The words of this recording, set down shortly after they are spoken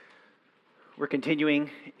We're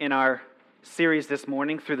continuing in our series this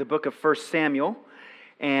morning through the book of 1 Samuel.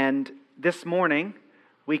 And this morning,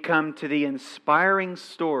 we come to the inspiring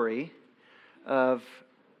story of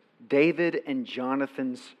David and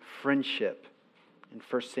Jonathan's friendship in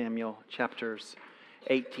 1 Samuel chapters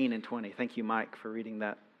 18 and 20. Thank you, Mike, for reading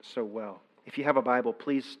that so well. If you have a Bible,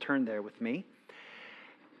 please turn there with me.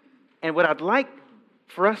 And what I'd like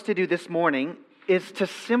for us to do this morning is to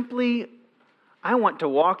I want to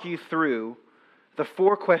walk you through the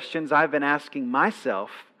four questions I've been asking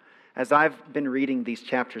myself as I've been reading these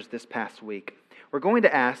chapters this past week. We're going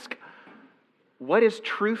to ask, what is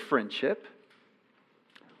true friendship?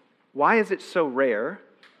 Why is it so rare?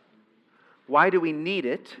 Why do we need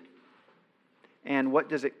it? And what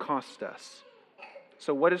does it cost us?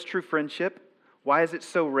 So what is true friendship? Why is it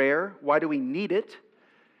so rare? Why do we need it?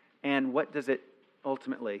 And what does it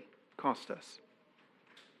ultimately cost us?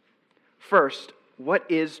 First, what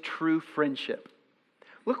is true friendship?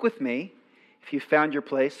 Look with me, if you found your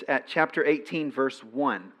place, at chapter 18, verse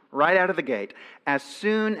 1, right out of the gate. As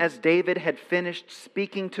soon as David had finished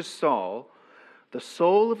speaking to Saul, the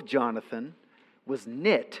soul of Jonathan was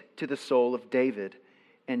knit to the soul of David,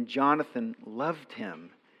 and Jonathan loved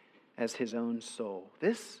him as his own soul.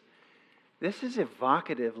 This is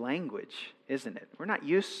evocative language, isn't it? We're not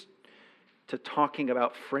used to talking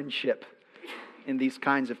about friendship in these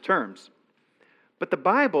kinds of terms. But the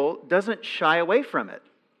Bible doesn't shy away from it.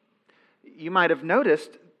 You might have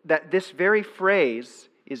noticed that this very phrase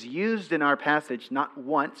is used in our passage not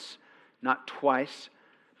once, not twice,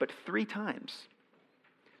 but 3 times.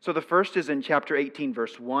 So the first is in chapter 18,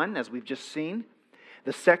 verse 1, as we've just seen.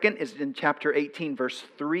 The second is in chapter 18, verse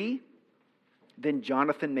 3. Then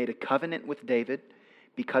Jonathan made a covenant with David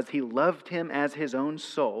because he loved him as his own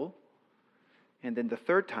soul. And then the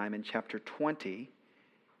third time in chapter 20,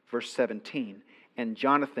 verse 17. And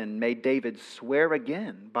Jonathan made David swear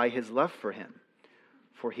again by his love for him,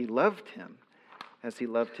 for he loved him as he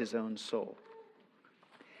loved his own soul.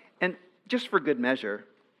 And just for good measure,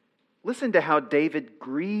 listen to how David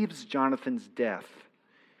grieves Jonathan's death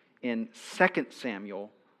in 2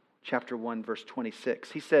 Samuel chapter 1, verse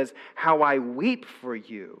 26. He says, "How I weep for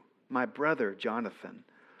you, my brother Jonathan.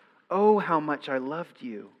 Oh, how much I loved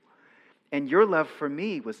you. And your love for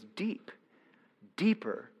me was deep,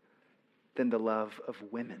 deeper than the love of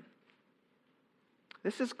women."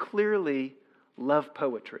 This is clearly love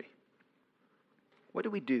poetry. What do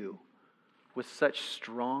we do with such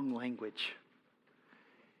strong language?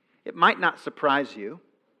 It might not surprise you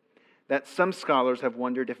that some scholars have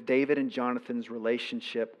wondered if David and Jonathan's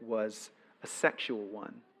relationship was a sexual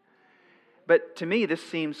one. But to me, this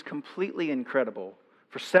seems completely incredible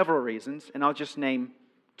for several reasons, and I'll just name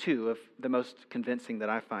 2 of the most convincing that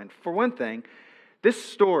I find. For one thing, this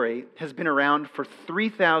story has been around for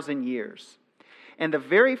 3,000 years. And the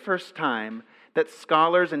very first time that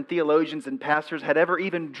scholars and theologians and pastors had ever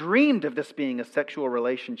even dreamed of this being a sexual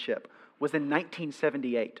relationship was in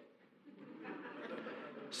 1978.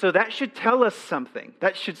 So that should tell us something.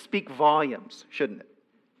 That should speak volumes, shouldn't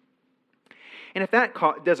it? And if that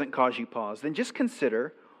doesn't cause you pause, then just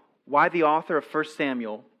consider why the author of 1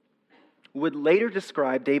 Samuel would later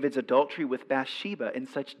describe David's adultery with Bathsheba in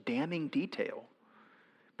such damning detail,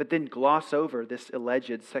 but then gloss over this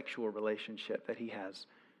alleged sexual relationship that he has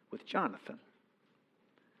with Jonathan.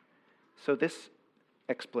 So this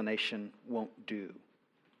explanation won't do.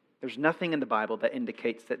 There's nothing in the Bible that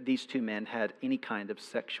indicates that these 2 men had any kind of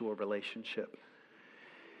sexual relationship.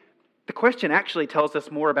 The question actually tells us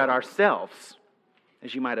more about ourselves,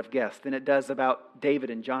 as you might have guessed, than it does about David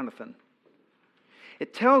and Jonathan.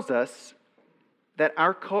 It tells us that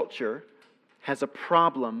our culture has a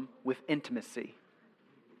problem with intimacy.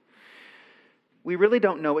 We really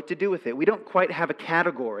don't know what to do with it. We don't quite have a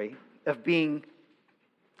category of being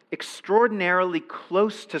extraordinarily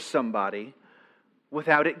close to somebody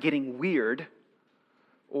without it getting weird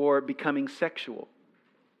or becoming sexual.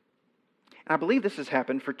 And I believe this has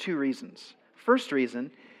happened for 2 reasons. First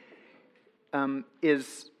reason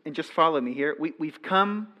is, and just follow me here, we've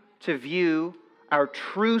come to view our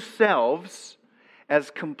true selves as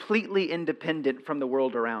completely independent from the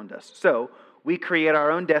world around us. So, we create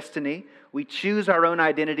our own destiny, we choose our own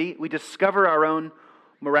identity, we discover our own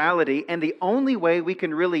morality, and the only way we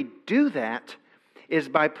can really do that is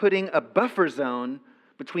by putting a buffer zone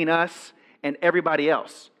between us and everybody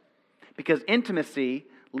else. Because intimacy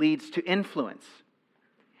leads to influence.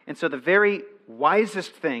 And so the very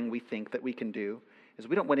wisest thing we think that we can do is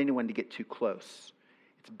we don't want anyone to get too close.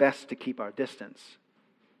 It's best to keep our distance.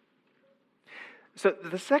 So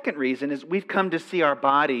the second reason is we've come to see our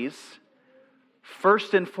bodies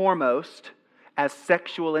first and foremost as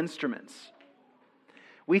sexual instruments.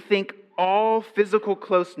 we think all physical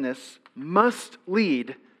closeness must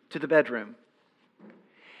lead to the bedroom.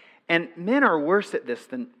 And men are worse at this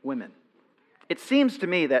than women. It seems to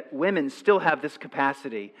me that women still have this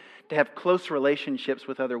capacity to have close relationships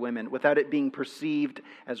with other women without it being perceived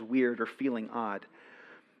as weird or feeling odd.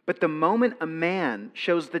 But the moment a man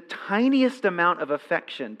shows the tiniest amount of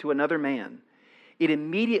affection to another man, it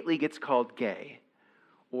immediately gets called gay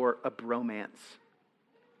or a bromance.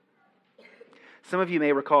 Some of you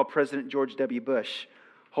may recall President George W. Bush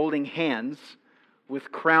holding hands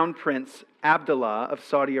with Crown Prince Abdullah of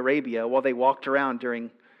Saudi Arabia while they walked around during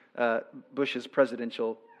Bush's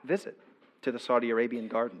presidential visit to the Saudi Arabian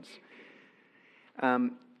gardens.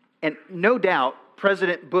 And no doubt,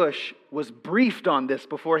 President Bush was briefed on this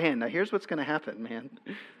beforehand. Now, here's what's going to happen, man.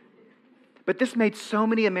 But this made so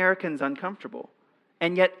many Americans uncomfortable.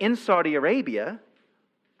 And yet, in Saudi Arabia,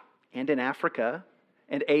 and in Africa,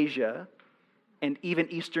 and Asia, and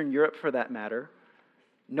even Eastern Europe for that matter,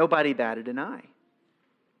 nobody batted an eye.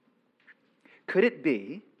 Could it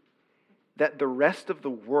be that the rest of the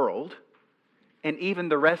world, and even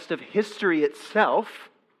the rest of history itself,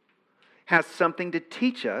 has something to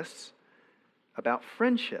teach us about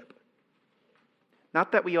friendship?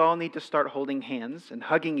 Not that we all need to start holding hands and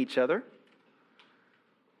hugging each other.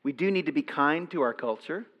 We do need to be kind to our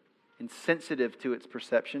culture and sensitive to its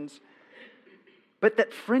perceptions. But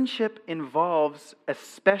that friendship involves a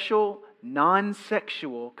special,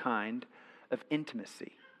 non-sexual kind of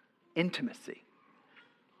intimacy. Intimacy.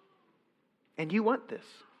 And you want this.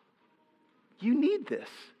 You need this.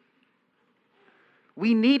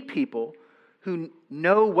 We need people who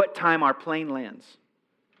know what time our plane lands,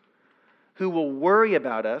 who will worry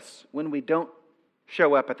about us when we don't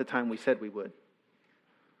show up at the time we said we would.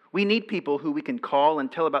 We need people who we can call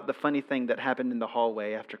and tell about the funny thing that happened in the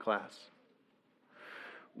hallway after class.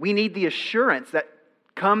 We need the assurance that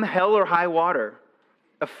come hell or high water,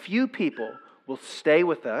 a few people will stay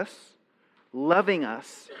with us, loving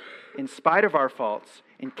us in spite of our faults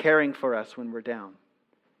and caring for us when we're down.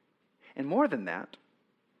 And more than that,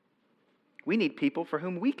 we need people for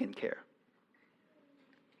whom we can care.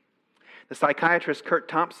 The psychiatrist Kurt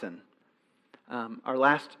Thompson, our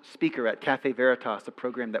last speaker at Cafe Veritas, a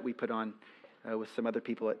program that we put on with some other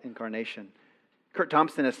people at Incarnation, Kurt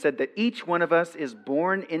Thompson has said that each one of us is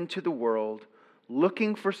born into the world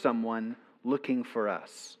looking for someone looking for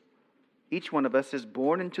us. Each one of us is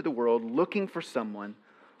born into the world looking for someone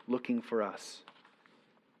looking for us.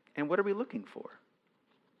 And what are we looking for?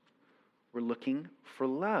 We're looking for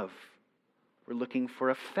love. We're looking for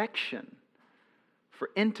affection, for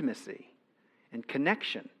intimacy and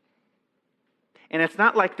connection. And it's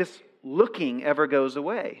not like this looking ever goes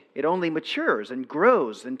away. It only matures and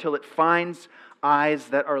grows until it finds eyes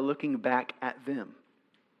that are looking back at them.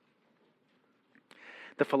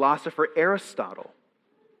 The philosopher Aristotle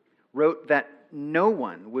wrote that no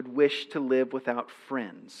one would wish to live without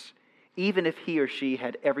friends, even if he or she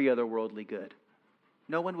had every other worldly good.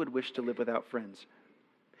 No one would wish to live without friends.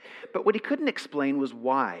 But what he couldn't explain was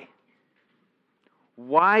why.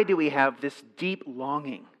 Why do we have this deep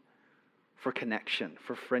longing for connection,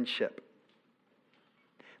 for friendship?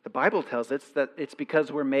 The Bible tells us that it's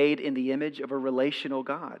because we're made in the image of a relational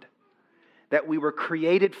God, that we were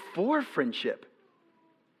created for friendship.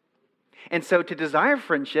 And so to desire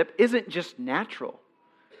friendship isn't just natural,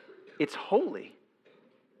 it's holy.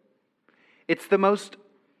 It's the most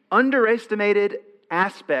underestimated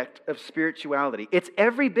aspect of spirituality. It's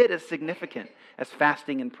every bit as significant as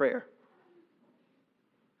fasting and prayer.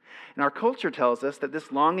 And our culture tells us that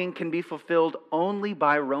this longing can be fulfilled only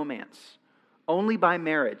by romance, only by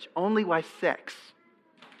marriage, only by sex.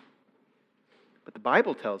 But the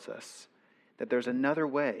Bible tells us that there's another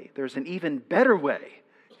way, there's an even better way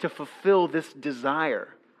to fulfill this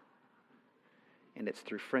desire, and it's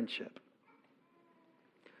through friendship.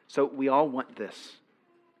 So we all want this.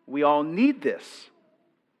 We all need this.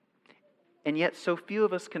 And yet so few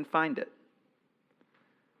of us can find it.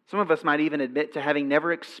 Some of us might even admit to having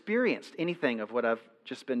never experienced anything of what I've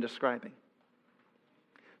just been describing.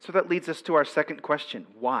 So that leads us to our second question.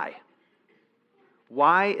 Why?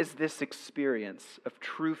 Why is this experience of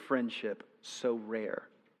true friendship so rare?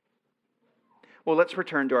 Well, let's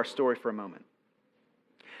return to our story for a moment.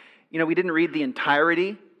 You know, we didn't read the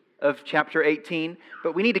entirety of chapter 18,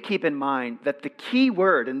 but we need to keep in mind that the key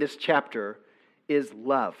word in this chapter is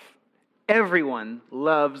love. Everyone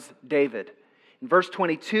loves David. In verse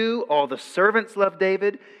 22, all the servants love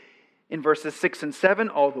David. In verses 6 and 7,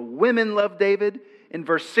 all the women love David. In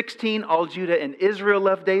verse 16, all Judah and Israel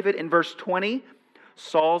love David. In verse 20,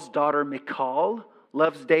 Saul's daughter Michal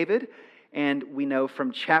loves David. And we know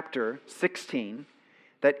from chapter 16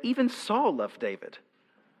 that even Saul loved David,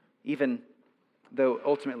 even though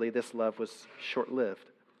ultimately this love was short-lived.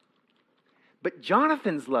 But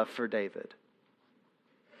Jonathan's love for David,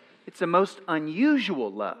 it's a most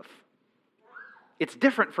unusual love. It's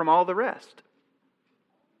different from all the rest.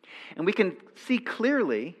 And we can see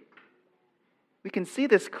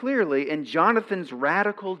this clearly in Jonathan's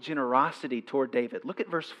radical generosity toward David. Look at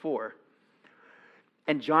verse 4.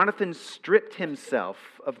 And Jonathan stripped himself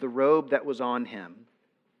of the robe that was on him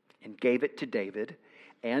and gave it to David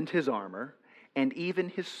and his armor and even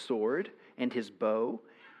his sword and his bow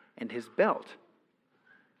and his belt.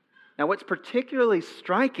 Now, what's particularly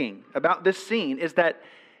striking about this scene is that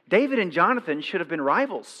David and Jonathan should have been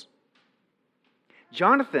rivals.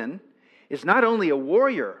 Jonathan is not only a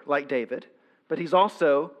warrior like David, but he's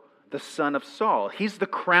also the son of Saul. He's the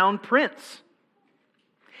crown prince.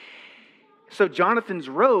 So Jonathan's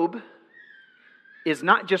robe is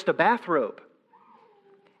not just a bathrobe.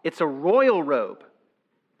 It's a royal robe.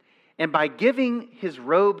 And by giving his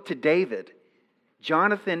robe to David,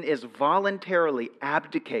 Jonathan is voluntarily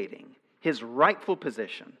abdicating his rightful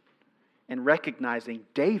position and recognizing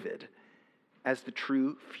David as the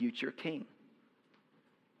true future king.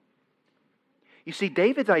 You see,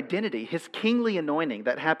 David's identity, his kingly anointing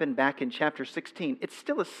that happened back in chapter 16, it's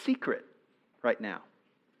still a secret right now.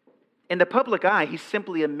 In the public eye, he's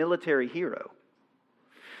simply a military hero.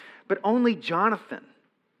 But only Jonathan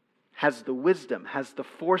has the wisdom, has the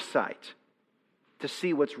foresight to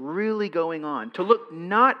see what's really going on, to look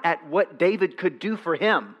not at what David could do for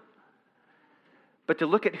him, but to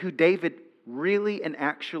look at who David really and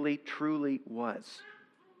actually truly was.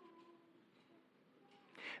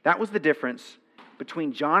 That was the difference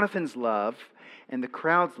between Jonathan's love and the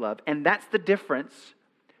crowd's love, and that's the difference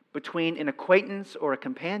between an acquaintance or a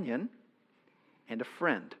companion and a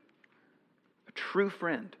friend, a true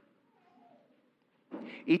friend.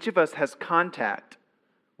 Each of us has contact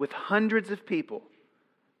with hundreds of people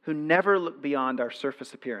who never look beyond our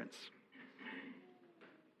surface appearance.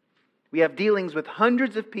 We have dealings with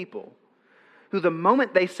hundreds of people who, the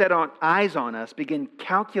moment they set eyes on us, begin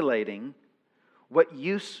calculating what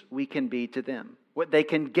use we can be to them, what they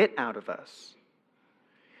can get out of us.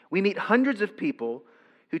 We meet hundreds of people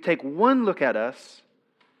who take one look at us,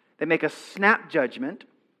 they make a snap judgment,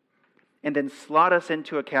 and then slot us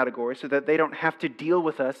into a category so that they don't have to deal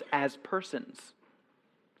with us as persons.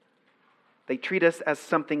 They treat us as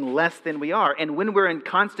something less than we are. And when we're in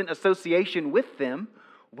constant association with them,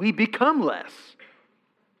 we become less.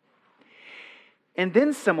 And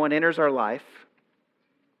then someone enters our life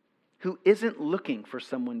who isn't looking for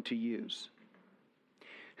someone to use,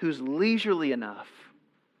 who's leisurely enough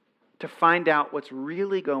to find out what's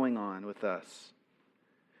really going on with us,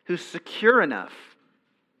 who's secure enough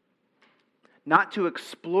not to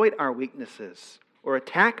exploit our weaknesses or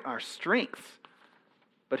attack our strengths,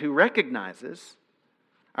 but who recognizes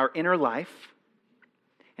our inner life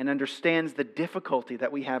and understands the difficulty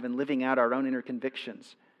that we have in living out our own inner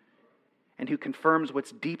convictions, and who confirms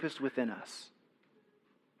what's deepest within us.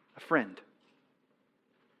 A friend.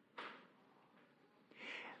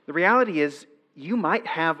 The reality is, you might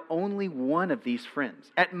have only one of these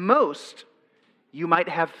friends. At most, you might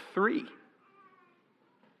have 3.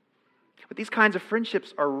 But these kinds of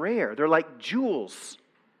friendships are rare. They're like jewels.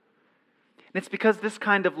 And it's because this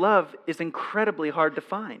kind of love is incredibly hard to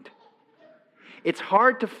find. It's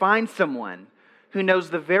hard to find someone who knows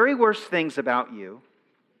the very worst things about you,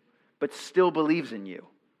 but still believes in you.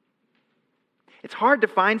 It's hard to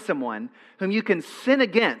find someone whom you can sin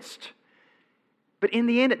against, but in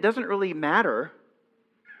the end, it doesn't really matter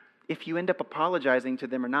if you end up apologizing to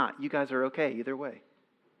them or not. You guys are okay either way.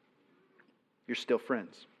 You're still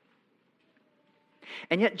friends.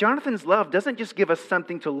 And yet, Jonathan's love doesn't just give us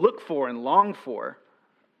something to look for and long for.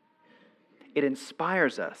 It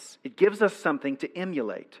inspires us. It gives us something to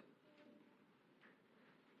emulate.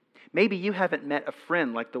 Maybe you haven't met a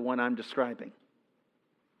friend like the one I'm describing.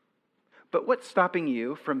 But what's stopping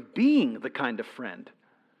you from being the kind of friend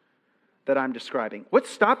that I'm describing? What's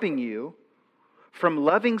stopping you from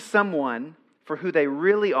loving someone for who they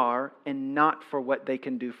really are and not for what they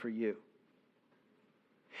can do for you?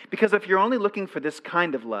 Because if you're only looking for this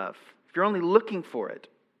kind of love, if you're only looking for it,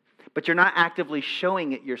 but you're not actively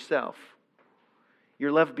showing it yourself,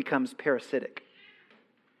 your love becomes parasitic.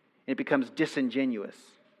 It becomes disingenuous.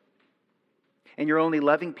 And you're only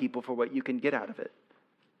loving people for what you can get out of it.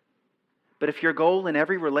 But if your goal in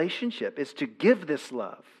every relationship is to give this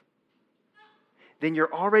love, then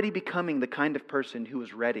you're already becoming the kind of person who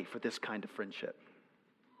is ready for this kind of friendship.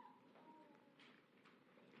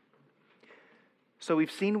 So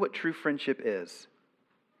we've seen what true friendship is.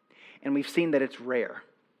 And we've seen that it's rare.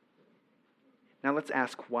 Now let's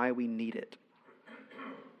ask why we need it.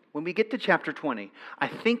 When we get to chapter 20, I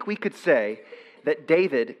think we could say that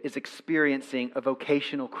David is experiencing a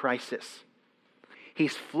vocational crisis.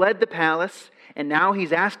 He's fled the palace, and now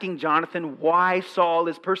he's asking Jonathan why Saul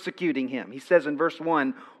is persecuting him. He says in verse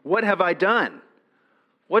 1, "What have I done?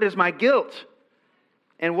 What is my guilt?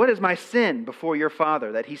 And what is my sin before your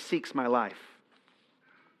father that he seeks my life?"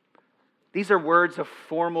 These are words of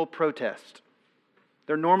formal protest.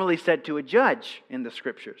 They're normally said to a judge in the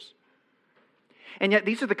Scriptures. And yet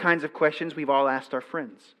these are the kinds of questions we've all asked our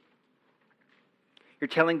friends. You're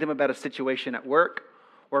telling them about a situation at work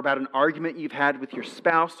or about an argument you've had with your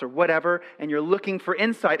spouse or whatever, and you're looking for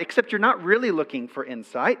insight, except you're not really looking for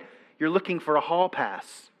insight. You're looking for a hall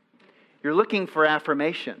pass. You're looking for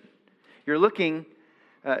affirmation. You're looking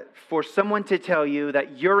for someone to tell you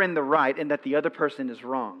that you're in the right and that the other person is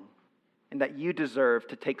wrong and that you deserve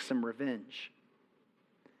to take some revenge.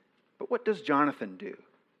 But what does Jonathan do?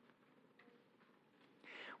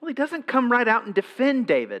 Well, he doesn't come right out and defend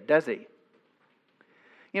David, does he?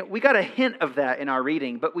 We got a hint of that in our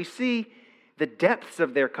reading, but we see the depths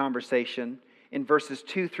of their conversation in verses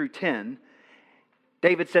 2 through 10.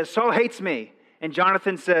 David says, "Saul hates me." And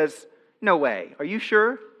Jonathan says, "No way. Are you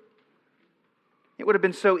sure?" It would have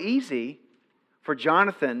been so easy for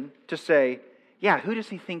Jonathan to say, "Yeah, who does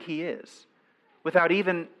he think he is?" without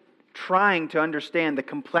even trying to understand the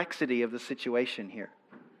complexity of the situation here.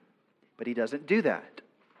 But he doesn't do that.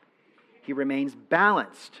 He remains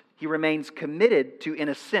balanced. He remains committed to, in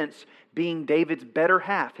a sense, being David's better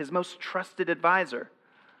half, his most trusted advisor.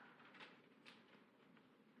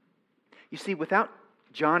 You see, without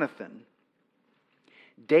Jonathan,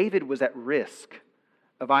 David was at risk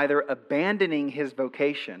of either abandoning his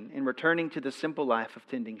vocation and returning to the simple life of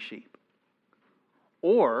tending sheep,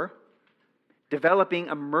 or developing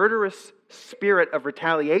a murderous spirit of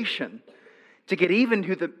retaliation to get even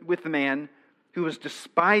with the man who was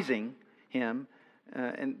despising him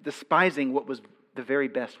and despising what was the very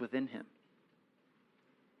best within him.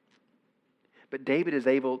 But David is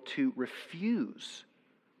able to refuse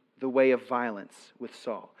the way of violence with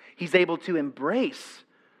Saul. He's able to embrace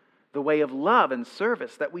the way of love and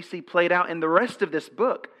service that we see played out in the rest of this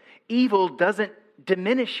book. Evil doesn't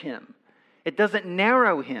diminish him. It doesn't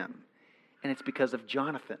narrow him. And it's because of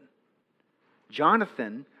Jonathan.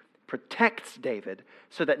 Jonathan protects David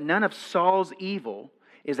so that none of Saul's evil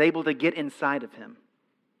is able to get inside of him.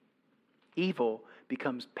 Evil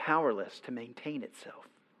becomes powerless to maintain itself.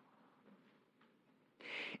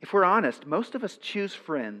 If we're honest, most of us choose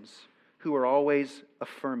friends who are always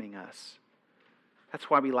affirming us. That's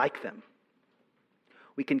why we like them.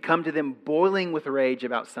 We can come to them boiling with rage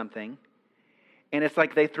about something, and it's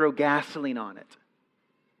like they throw gasoline on it.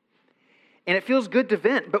 And it feels good to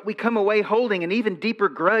vent, but we come away holding an even deeper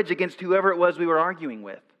grudge against whoever it was we were arguing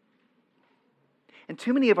with. And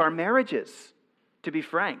too many of our marriages, to be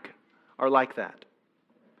frank, are like that.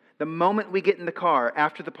 The moment we get in the car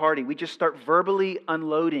after the party, we just start verbally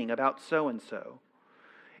unloading about so-and-so.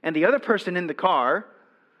 And the other person in the car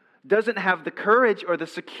doesn't have the courage or the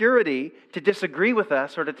security to disagree with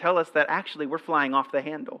us or to tell us that actually we're flying off the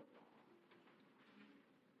handle.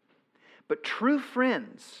 But true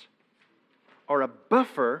friends are a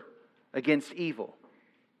buffer against evil.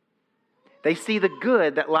 They see the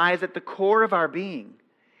good that lies at the core of our being,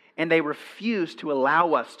 and they refuse to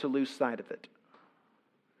allow us to lose sight of it.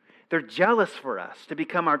 They're jealous for us to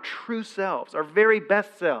become our true selves, our very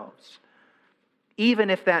best selves, even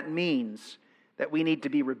if that means that we need to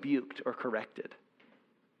be rebuked or corrected.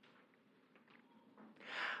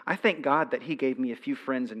 I thank God that He gave me a few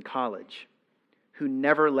friends in college who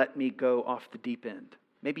never let me go off the deep end.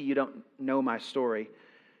 Maybe you don't know my story.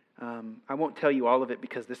 I won't tell you all of it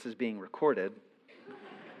because this is being recorded.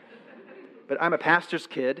 But I'm a pastor's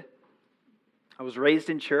kid. I was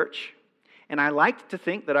raised in church, and I liked to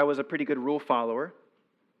think that I was a pretty good rule follower.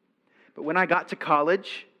 But when I got to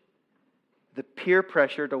college, the peer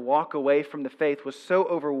pressure to walk away from the faith was so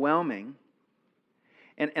overwhelming,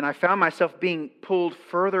 and I found myself being pulled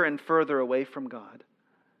further and further away from God.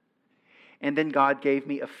 And then God gave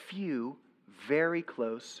me a few very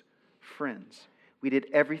close friends. We did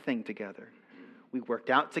everything together. We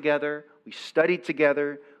worked out together. We studied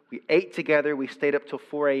together. We ate together. We stayed up till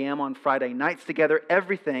 4 a.m. on Friday nights together.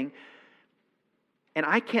 Everything. And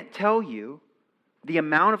I can't tell you the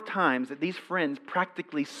amount of times that these friends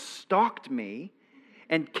practically stalked me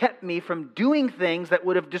and kept me from doing things that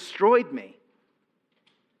would have destroyed me.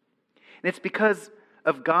 And it's because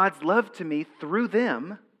of God's love to me through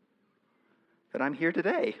them that I'm here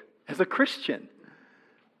today as a Christian,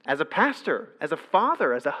 as a pastor, as a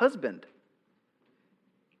father, as a husband.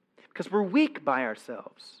 because we're weak by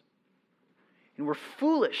ourselves and we're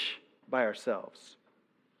foolish by ourselves.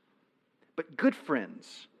 But good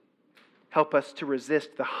friends help us to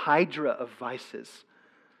resist the hydra of vices,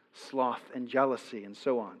 sloth and jealousy and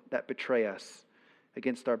so on, that betray us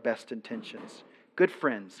against our best intentions. Good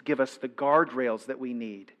friends give us the guardrails that we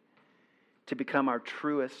need to become our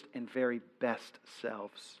truest and very best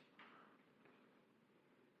selves.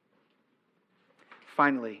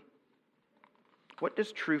 Finally, what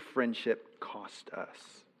does true friendship cost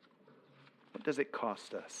us? What does it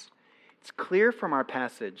cost us? It's clear from our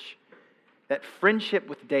passage that friendship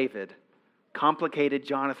with David complicated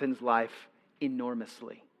Jonathan's life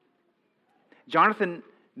enormously. Jonathan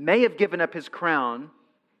may have given up his crown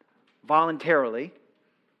voluntarily,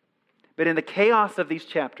 but in the chaos of these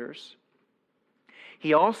chapters,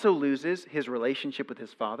 he also loses his relationship with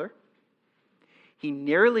his father. He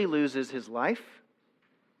nearly loses his life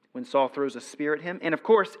when Saul throws a spear at him. And of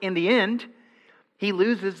course, in the end, he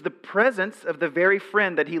loses the presence of the very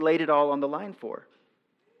friend that he laid it all on the line for.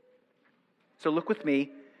 So look with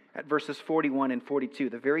me at verses 41 and 42,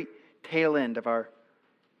 the very tail end of our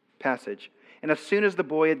passage. And as soon as the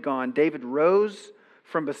boy had gone, David rose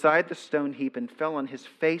from beside the stone heap and fell on his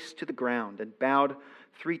face to the ground and bowed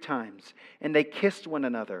 3 times. And they kissed one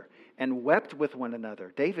another and wept with one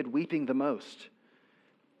another, David weeping the most.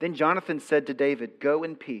 Then Jonathan said to David, "Go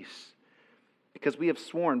in peace, because we have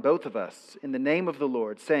sworn, both of us, in the name of the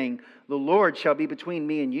Lord, saying, 'The Lord shall be between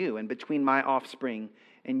me and you, and between my offspring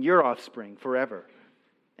and your offspring forever.'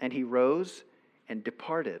 And he rose and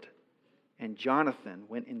departed, and Jonathan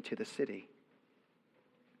went into the city."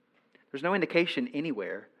 There's no indication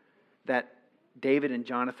anywhere that David and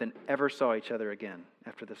Jonathan ever saw each other again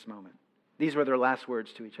after this moment. These were their last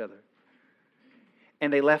words to each other.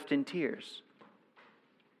 And they left in tears.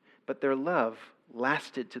 But their love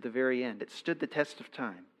lasted to the very end. It stood the test of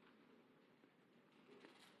time.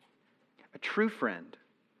 A true friend,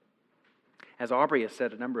 as Aubrey has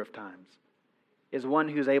said a number of times, is one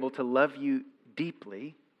who's able to love you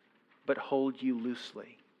deeply but hold you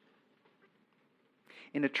loosely.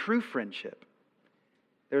 In a true friendship,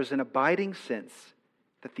 there's an abiding sense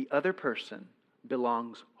that the other person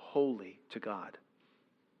belongs wholly to God.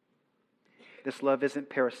 This love isn't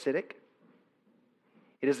parasitic.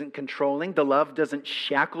 It isn't controlling. The love doesn't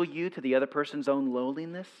shackle you to the other person's own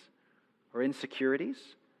loneliness or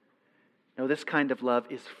insecurities. No, this kind of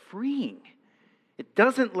love is freeing. It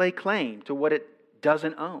doesn't lay claim to what it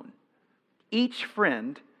doesn't own. Each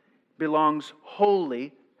friend belongs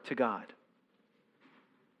wholly to God.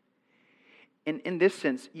 And in this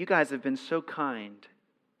sense, you guys have been so kind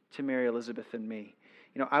to Mary Elizabeth and me.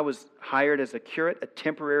 You know, I was hired as a curate, a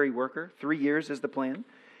temporary worker. 3 years is the plan.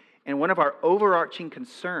 And one of our overarching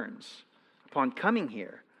concerns upon coming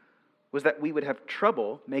here was that we would have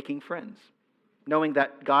trouble making friends, knowing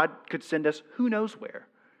that God could send us who knows where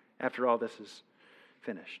after all this is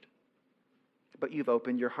finished. But you've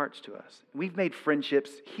opened your hearts to us. We've made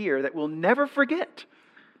friendships here that we'll never forget,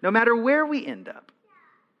 no matter where we end up.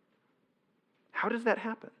 How does that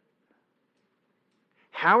happen?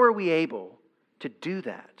 How are we able to do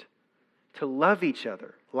that, to love each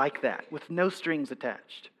other like that, with no strings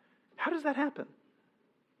attached? How does that happen?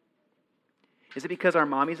 Is it because our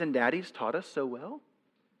mommies and daddies taught us so well?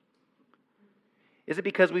 Is it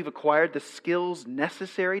because we've acquired the skills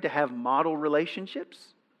necessary to have model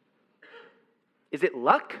relationships? Is it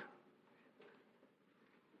luck?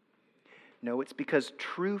 No, it's because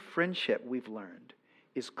true friendship, we've learned,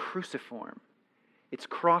 is cruciform. It's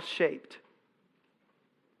cross-shaped.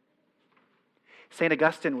 St.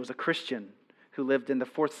 Augustine was a Christian who lived in the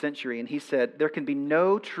 4th century, and he said, "There can be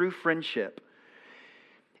no true friendship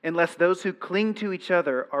unless those who cling to each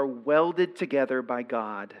other are welded together by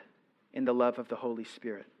God in the love of the Holy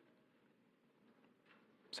Spirit."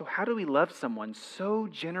 So how do we love someone so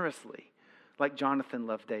generously like Jonathan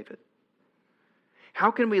loved David? How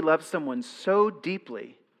can we love someone so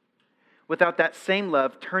deeply without that same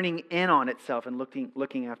love turning in on itself and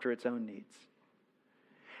looking after its own needs?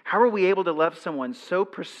 How are we able to love someone so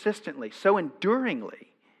persistently, so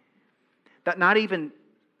enduringly, that not even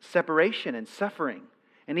separation and suffering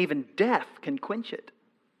and even death can quench it?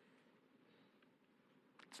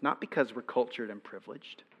 It's not because we're cultured and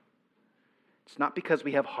privileged. It's not because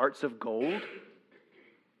we have hearts of gold.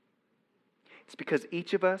 It's because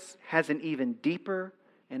each of us has an even deeper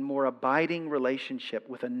and more abiding relationship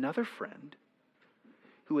with another friend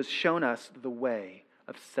who has shown us the way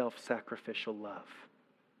of self-sacrificial love.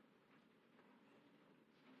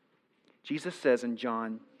 Jesus says in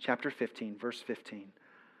John chapter 15, verse 15,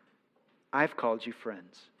 "I've called you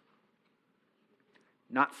friends,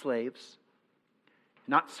 not slaves,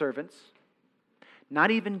 not servants,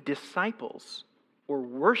 not even disciples or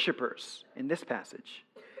worshipers in this passage,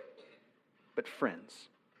 but friends.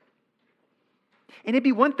 And it'd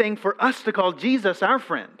be one thing for us to call Jesus our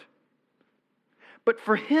friend, but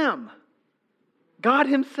for Him, God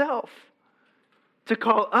Himself, to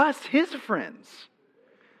call us His friends,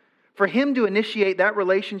 for Him to initiate that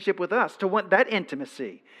relationship with us, to want that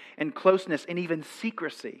intimacy and closeness and even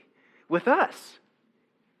secrecy with us.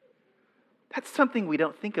 That's something we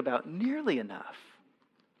don't think about nearly enough.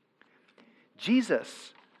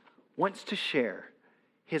 Jesus wants to share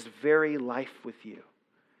His very life with you.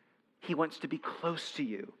 He wants to be close to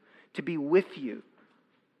you, to be with you,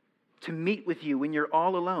 to meet with you when you're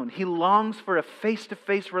all alone. He longs for a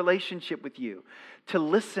face-to-face relationship with you, to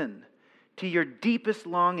listen to your deepest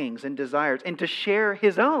longings and desires, and to share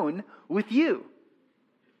His own with you.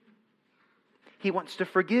 He wants to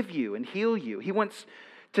forgive you and heal you. He wants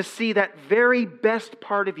to see that very best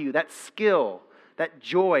part of you, that skill, that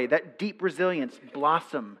joy, that deep resilience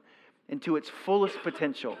blossom into its fullest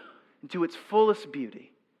potential, into its fullest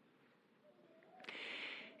beauty.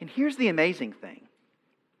 And here's the amazing thing.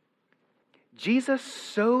 Jesus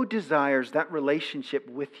so desires that relationship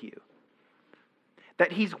with you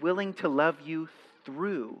that He's willing to love you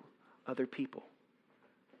through other people.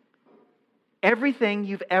 Everything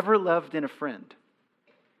you've ever loved in a friend,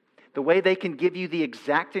 the way they can give you the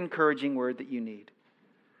exact encouraging word that you need,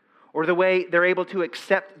 or the way they're able to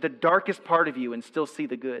accept the darkest part of you and still see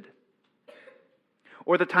the good,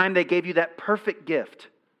 or the time they gave you that perfect gift,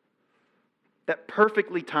 that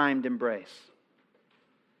perfectly timed embrace,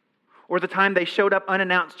 or the time they showed up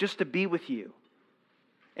unannounced just to be with you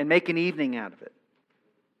and make an evening out of it.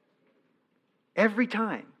 Every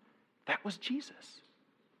time, that was Jesus.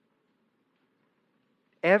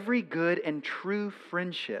 Every good and true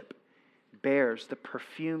friendship bears the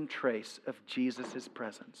perfume trace of Jesus'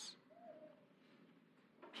 presence.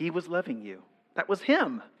 He was loving you. That was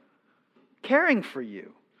Him caring for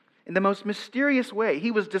you in the most mysterious way. He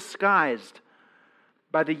was disguised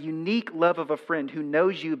by the unique love of a friend who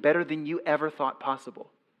knows you better than you ever thought possible.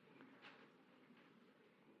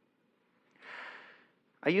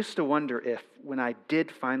 I used to wonder if, when I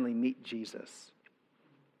did finally meet Jesus,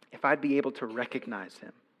 if I'd be able to recognize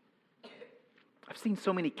Him. I've seen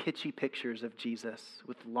so many kitschy pictures of Jesus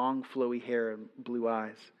with long, flowy hair and blue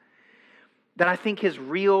eyes that I think His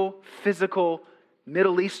real, physical,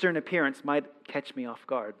 Middle Eastern appearance might catch me off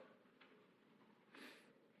guard.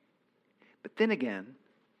 But then again,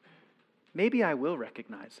 maybe I will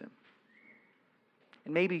recognize Him.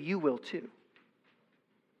 And maybe you will too.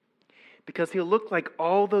 Because He'll look like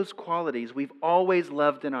all those qualities we've always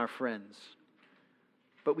loved in our friends,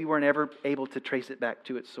 but we weren't ever able to trace it back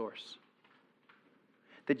to its source.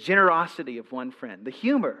 The generosity of one friend, the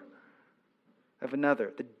humor of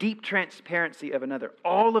another, the deep transparency of another,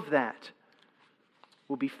 all of that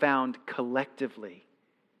will be found collectively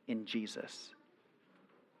in Jesus.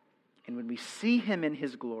 And when we see Him in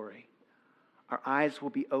His glory, our eyes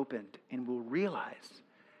will be opened and we'll realize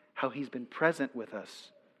how He's been present with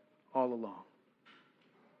us all along.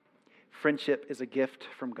 Friendship is a gift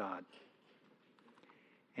from God.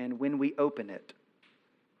 And when we open it,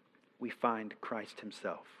 we find Christ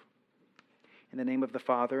Himself. In the name of the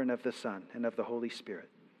Father, and of the Son, and of the Holy Spirit.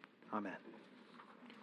 Amen.